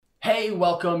Hey,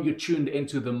 welcome. You're tuned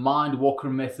into the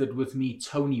Mindwalker Method with me,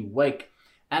 Tony Wake.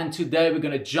 And today we're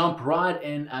going to jump right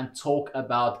in and talk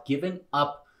about giving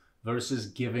up versus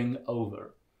giving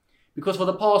over. Because for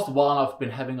the past while, I've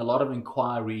been having a lot of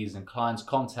inquiries and clients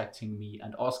contacting me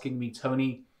and asking me,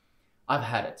 Tony, I've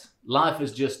had it. Life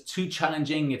is just too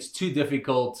challenging. It's too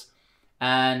difficult.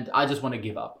 And I just want to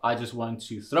give up. I just want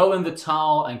to throw in the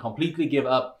towel and completely give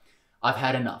up. I've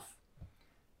had enough.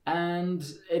 And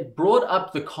it brought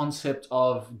up the concept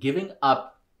of giving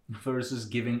up versus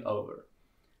giving over,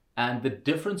 and the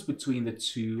difference between the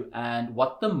two, and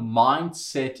what the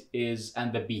mindset is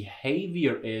and the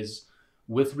behavior is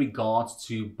with regards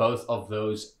to both of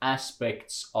those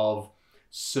aspects of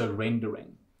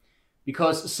surrendering.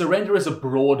 Because surrender is a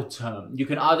broad term. You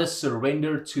can either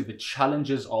surrender to the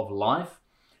challenges of life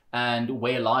and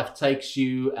where life takes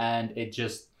you, and it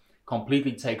just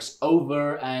completely takes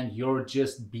over and you're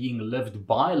just being lived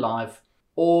by life,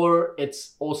 or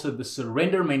it's also the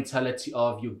surrender mentality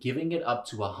of you're giving it up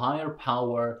to a higher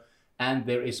power and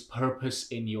there is purpose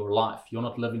in your life. You're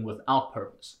not living without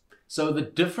purpose. So the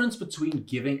difference between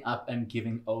giving up and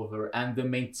giving over and the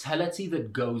mentality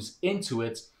that goes into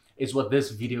it is what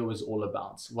this video is all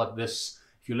about.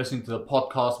 If you're listening to the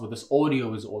podcast, what this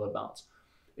audio is all about.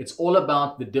 It's all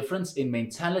about the difference in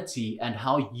mentality and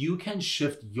how you can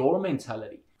shift your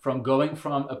mentality from going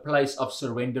from a place of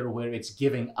surrender where it's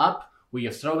giving up, where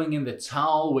you're throwing in the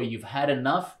towel, where you've had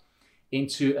enough,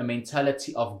 into a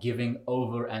mentality of giving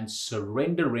over and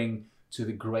surrendering to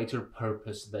the greater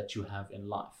purpose that you have in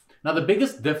life. Now, the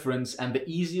biggest difference and the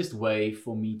easiest way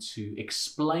for me to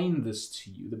explain this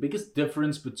to you, the biggest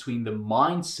difference between the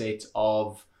mindset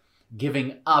of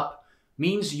giving up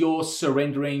means you're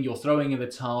surrendering, you're throwing in the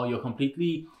towel, you're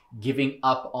completely giving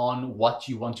up on what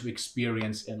you want to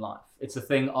experience in life. It's a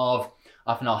thing of,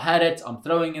 I've now had it, I'm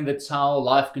throwing in the towel,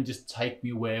 life can just take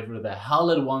me wherever the hell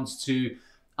it wants to.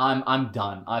 I'm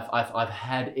done. I've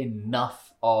had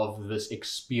enough of this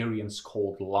experience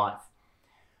called life.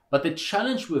 But the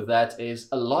challenge with that is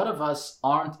a lot of us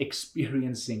aren't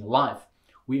experiencing life.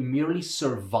 We're merely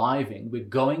surviving. We're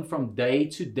going from day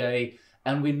to day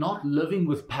and we're not living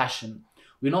with passion.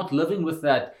 We're not living with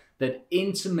that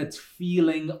intimate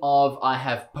feeling of I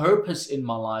have purpose in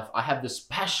my life. I have this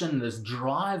passion, this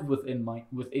drive within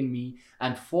me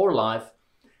and for life,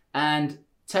 and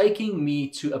taking me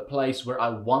to a place where I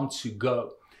want to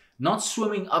go. Not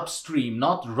swimming upstream,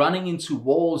 not running into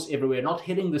walls everywhere, not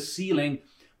hitting the ceiling,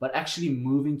 but actually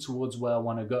moving towards where I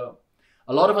want to go.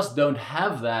 A lot of us don't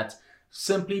have that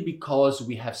simply because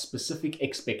we have specific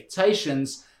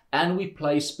expectations and we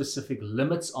place specific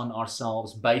limits on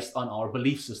ourselves based on our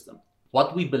belief system.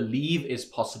 What we believe is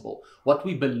possible, what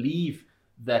we believe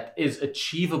that is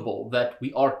achievable, that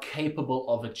we are capable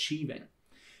of achieving.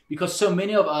 Because so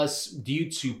many of us,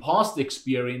 due to past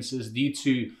experiences, due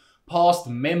to past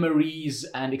memories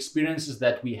and experiences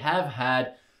that we have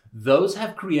had, those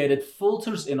have created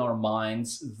filters in our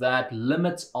minds that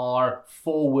limit our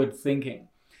forward thinking.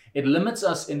 It limits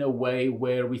us in a way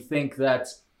where we think that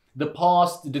the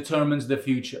past determines the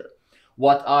future.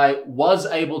 What I was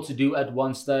able to do at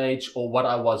one stage or what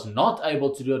I was not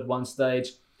able to do at one stage,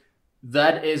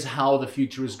 that is how the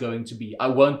future is going to be. I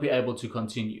won't be able to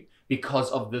continue because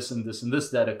of this and this and this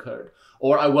that occurred.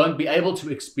 Or I won't be able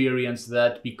to experience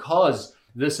that because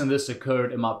this and this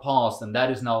occurred in my past and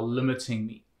that is now limiting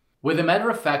me. Where the matter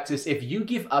of fact is, if you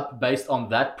give up based on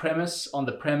that premise, on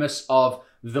the premise of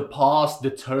the past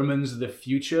determines the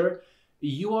future,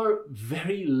 you are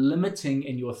very limiting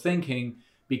in your thinking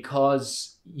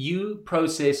because you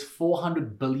process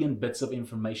 400 billion bits of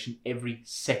information every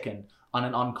second on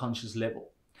an unconscious level.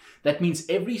 That means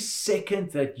every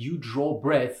second that you draw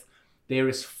breath, there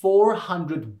is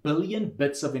 400 billion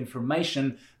bits of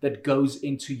information that goes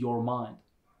into your mind.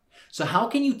 So how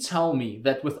can you tell me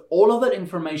that with all of that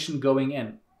information going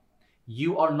in,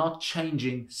 you are not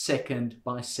changing second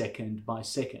by second by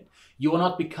second? You are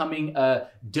not becoming a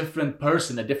different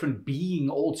person, a different being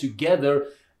altogether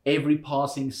every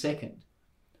passing second.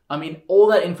 I mean, all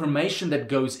that information that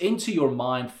goes into your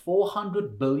mind,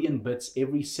 400 billion bits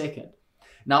every second.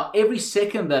 Now, every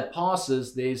second that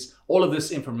passes, there's all of this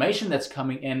information that's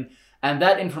coming in, and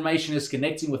that information is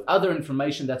connecting with other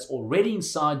information that's already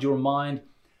inside your mind.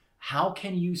 How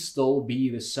can you still be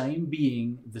the same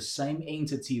being, the same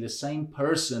entity, the same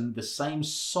person, the same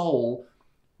soul,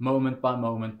 moment by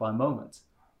moment by moment?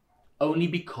 Only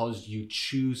because you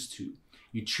choose to.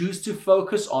 You choose to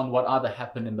focus on what either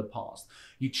happened in the past.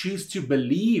 You choose to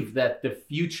believe that the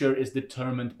future is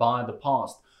determined by the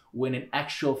past, when in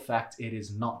actual fact it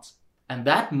is not. And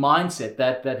that mindset,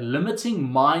 that limiting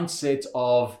mindset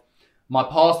of my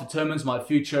past determines my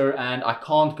future and I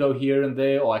can't go here and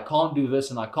there, or I can't do this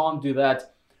and I can't do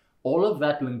that. All of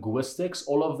that linguistics,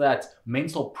 all of that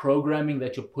mental programming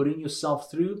that you're putting yourself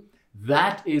through,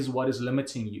 that is what is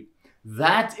limiting you.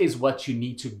 That is what you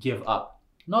need to give up.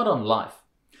 Not on life,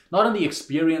 not on the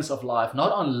experience of life,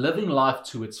 not on living life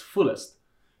to its fullest.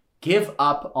 Give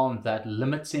up on that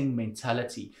limiting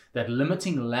mentality, that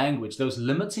limiting language, those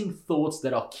limiting thoughts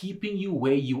that are keeping you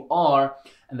where you are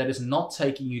and that is not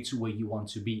taking you to where you want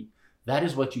to be. That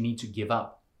is what you need to give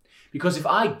up. Because if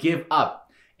I give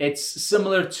up, it's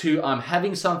similar to I'm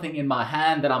having something in my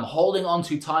hand that I'm holding on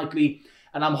to tightly,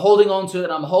 and I'm holding on to it,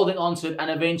 and I'm holding on to it, and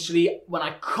eventually when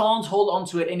I can't hold on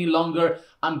to it any longer,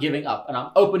 I'm giving up and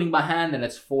I'm opening my hand and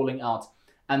it's falling out.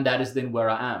 And that is then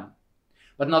where I am.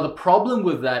 But now the problem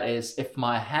with that is if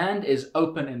my hand is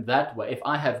open in that way, if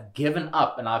I have given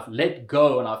up and I've let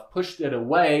go and I've pushed it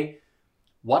away,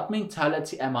 what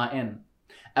mentality am I in?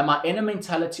 Am I in a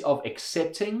mentality of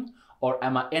accepting, or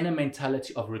am I in a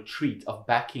mentality of retreat, of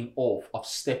backing off, of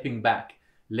stepping back,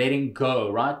 letting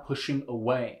go, right? Pushing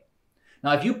away.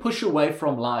 Now, if you push away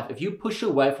from life, if you push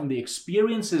away from the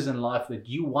experiences in life that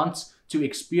you want to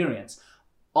experience,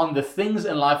 on the things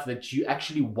in life that you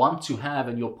actually want to have,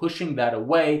 and you're pushing that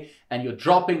away and you're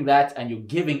dropping that and you're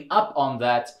giving up on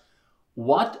that,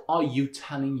 what are you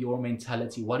telling your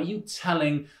mentality? What are you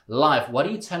telling life? What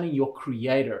are you telling your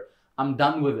creator? I'm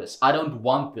done with this. I don't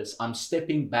want this. I'm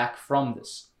stepping back from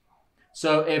this.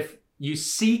 So if you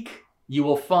seek, you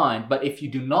will find. But if you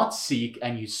do not seek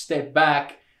and you step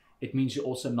back, it means you're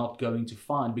also not going to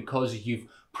find, because you've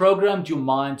programmed your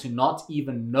mind to not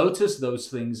even notice those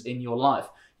things in your life.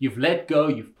 You've let go,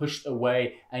 you've pushed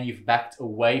away, and you've backed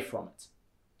away from it.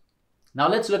 Now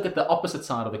let's look at the opposite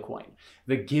side of the coin,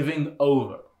 the giving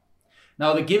over.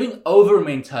 Now the giving over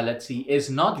mentality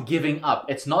is not giving up.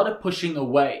 It's not a pushing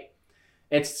away.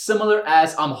 It's similar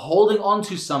as I'm holding on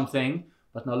to something,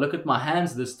 but now look at my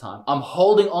hands this time. I'm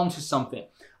holding on to something.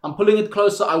 I'm pulling it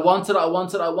closer. I want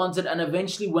it. And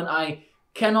eventually when I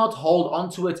cannot hold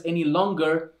on to it any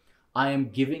longer, I am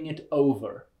giving it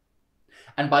over.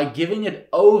 And by giving it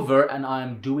over, and I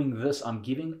am doing this, I'm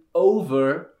giving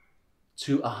over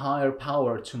to a higher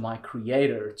power, to my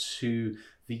creator, to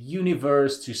the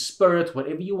universe, to spirit,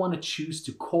 whatever you want to choose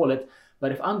to call it.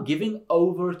 But if I'm giving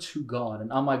over to God,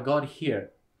 and oh my God,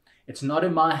 here, it's not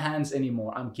in my hands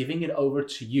anymore. I'm giving it over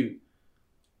to you.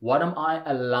 What am I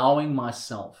allowing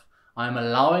myself? I'm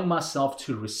allowing myself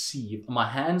to receive. My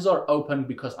hands are open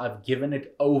because I've given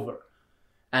it over.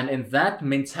 And in that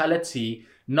mentality,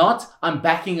 not I'm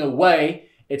backing away,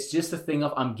 it's just a thing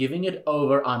of I'm giving it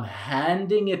over, I'm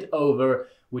handing it over,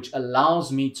 which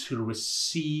allows me to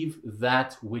receive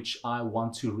that which I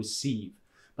want to receive.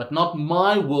 But not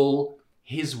my will,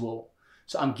 His will.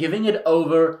 So I'm giving it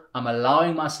over, I'm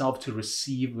allowing myself to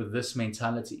receive with this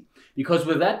mentality. Because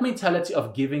with that mentality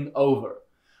of giving over,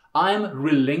 I am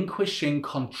relinquishing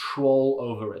control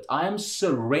over it. I am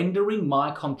surrendering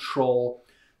my control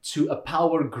to a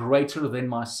power greater than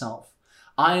myself.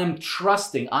 I am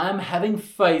trusting, I am having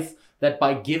faith that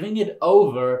by giving it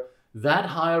over, that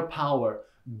higher power,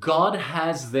 God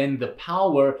has then the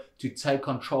power to take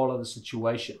control of the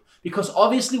situation. Because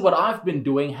obviously what I've been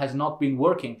doing has not been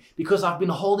working, because I've been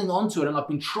holding on to it and I've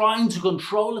been trying to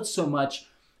control it so much.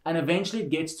 And eventually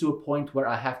it gets to a point where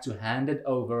I have to hand it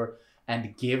over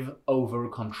and give over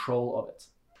control of it.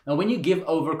 Now, when you give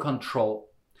over control,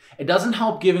 it doesn't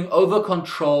help giving over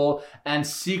control and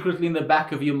secretly in the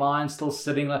back of your mind still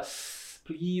sitting like,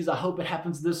 please, I hope it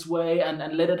happens this way and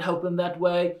let it happen that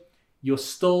way. You're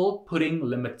still putting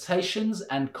limitations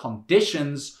and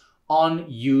conditions on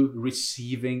you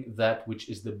receiving that which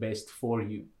is the best for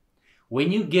you.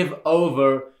 When you give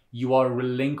over, you are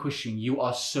relinquishing, you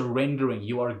are surrendering,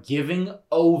 you are giving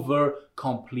over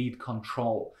complete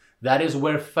control. That is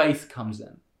where faith comes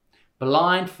in.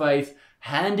 Blind faith,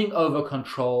 handing over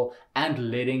control and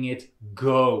letting it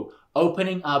go.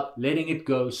 Opening up, letting it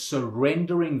go,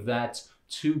 surrendering that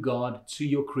to God, to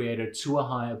your creator, to a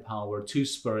higher power, to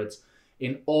spirit,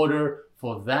 in order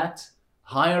for that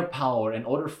higher power, in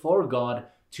order for God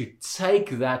to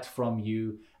take that from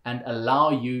you and allow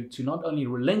you to not only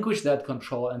relinquish that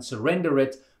control and surrender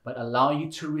it, but allow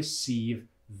you to receive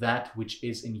that which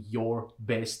is in your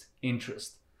best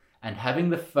interest. And having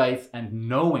the faith and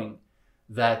knowing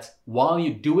that while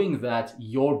you're doing that,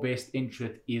 your best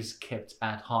interest is kept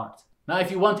at heart. Now, if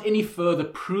you want any further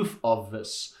proof of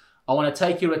this, I want to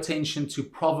take your attention to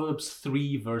Proverbs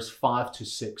 3 verse 5 to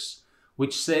 6,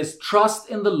 which says, "Trust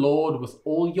in the Lord with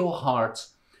all your heart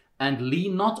and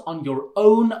lean not on your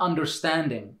own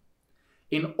understanding.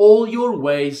 In all your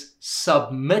ways,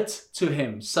 submit to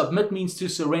him. Submit means to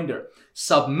surrender.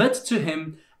 Submit to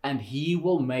him, and he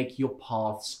will make your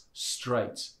paths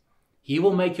straight. He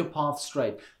will make your path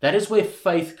straight. That is where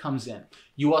faith comes in.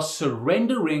 You are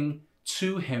surrendering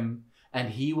to him, and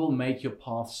he will make your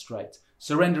path straight.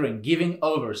 Surrendering, giving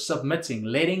over, submitting,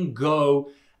 letting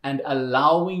go, and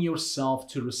allowing yourself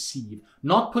to receive.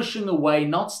 Not pushing away,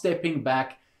 not stepping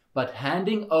back, but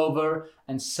handing over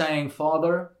and saying,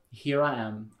 Father, here I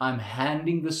am. I'm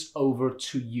handing this over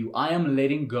to you. I am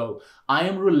letting go. I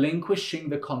am relinquishing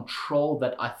the control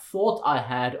that I thought I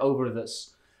had over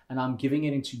this, and I'm giving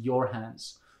it into your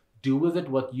hands. Do with it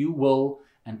what you will,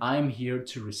 and I am here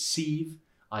to receive.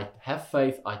 I have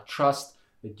faith. I trust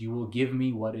that you will give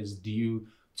me what is due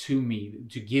to me,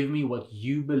 to give me what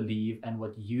you believe and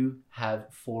what you have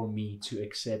for me to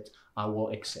accept. I will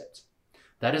accept.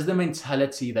 That is the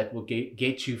mentality that will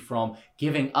get you from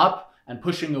giving up and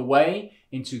pushing away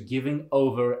into giving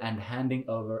over and handing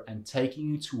over and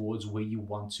taking you towards where you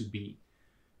want to be.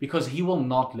 Because he will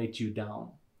not let you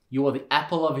down. You are the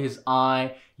apple of his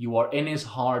eye. You are in his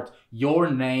heart.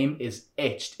 Your name is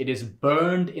etched. It is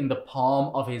burned in the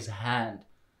palm of his hand.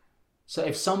 So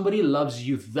if somebody loves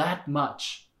you that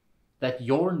much, that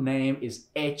your name is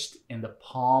etched in the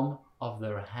palm of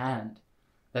their hand,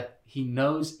 that he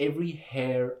knows every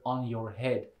hair on your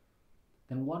head,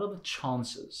 then what are the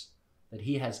chances that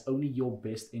he has only your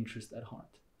best interest at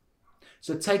heart?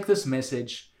 So take this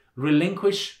message,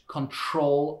 relinquish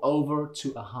control over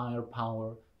to a higher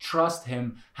power, trust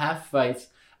him, have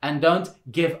faith, and don't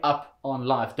give up on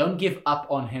life. Don't give up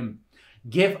on him.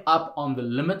 Give up on the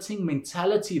limiting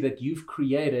mentality that you've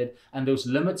created and those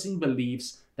limiting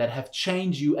beliefs that have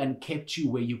changed you and kept you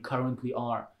where you currently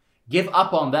are. Give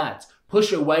up on that.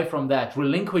 Push away from that.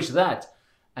 Relinquish that.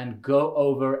 And go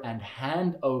over and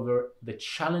hand over the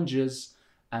challenges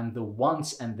and the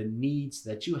wants and the needs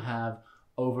that you have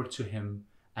over to him,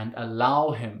 and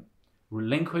allow him,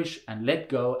 relinquish and let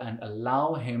go, and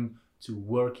allow him to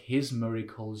work his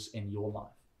miracles in your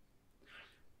life.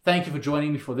 Thank you for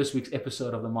joining me for this week's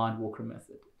episode of the Mindwalker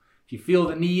Method. If you feel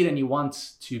the need and you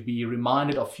want to be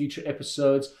reminded of future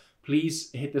episodes, please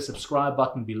hit the subscribe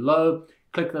button below.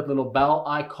 Click that little bell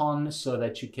icon so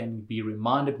that you can be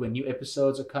reminded when new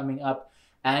episodes are coming up.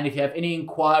 And if you have any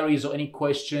inquiries or any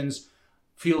questions,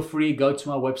 feel free, go to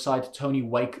my website,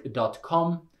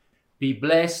 tonywake.com. Be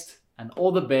blessed and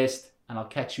all the best, and I'll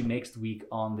catch you next week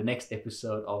on the next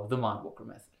episode of the Mindwalker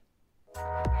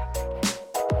Method.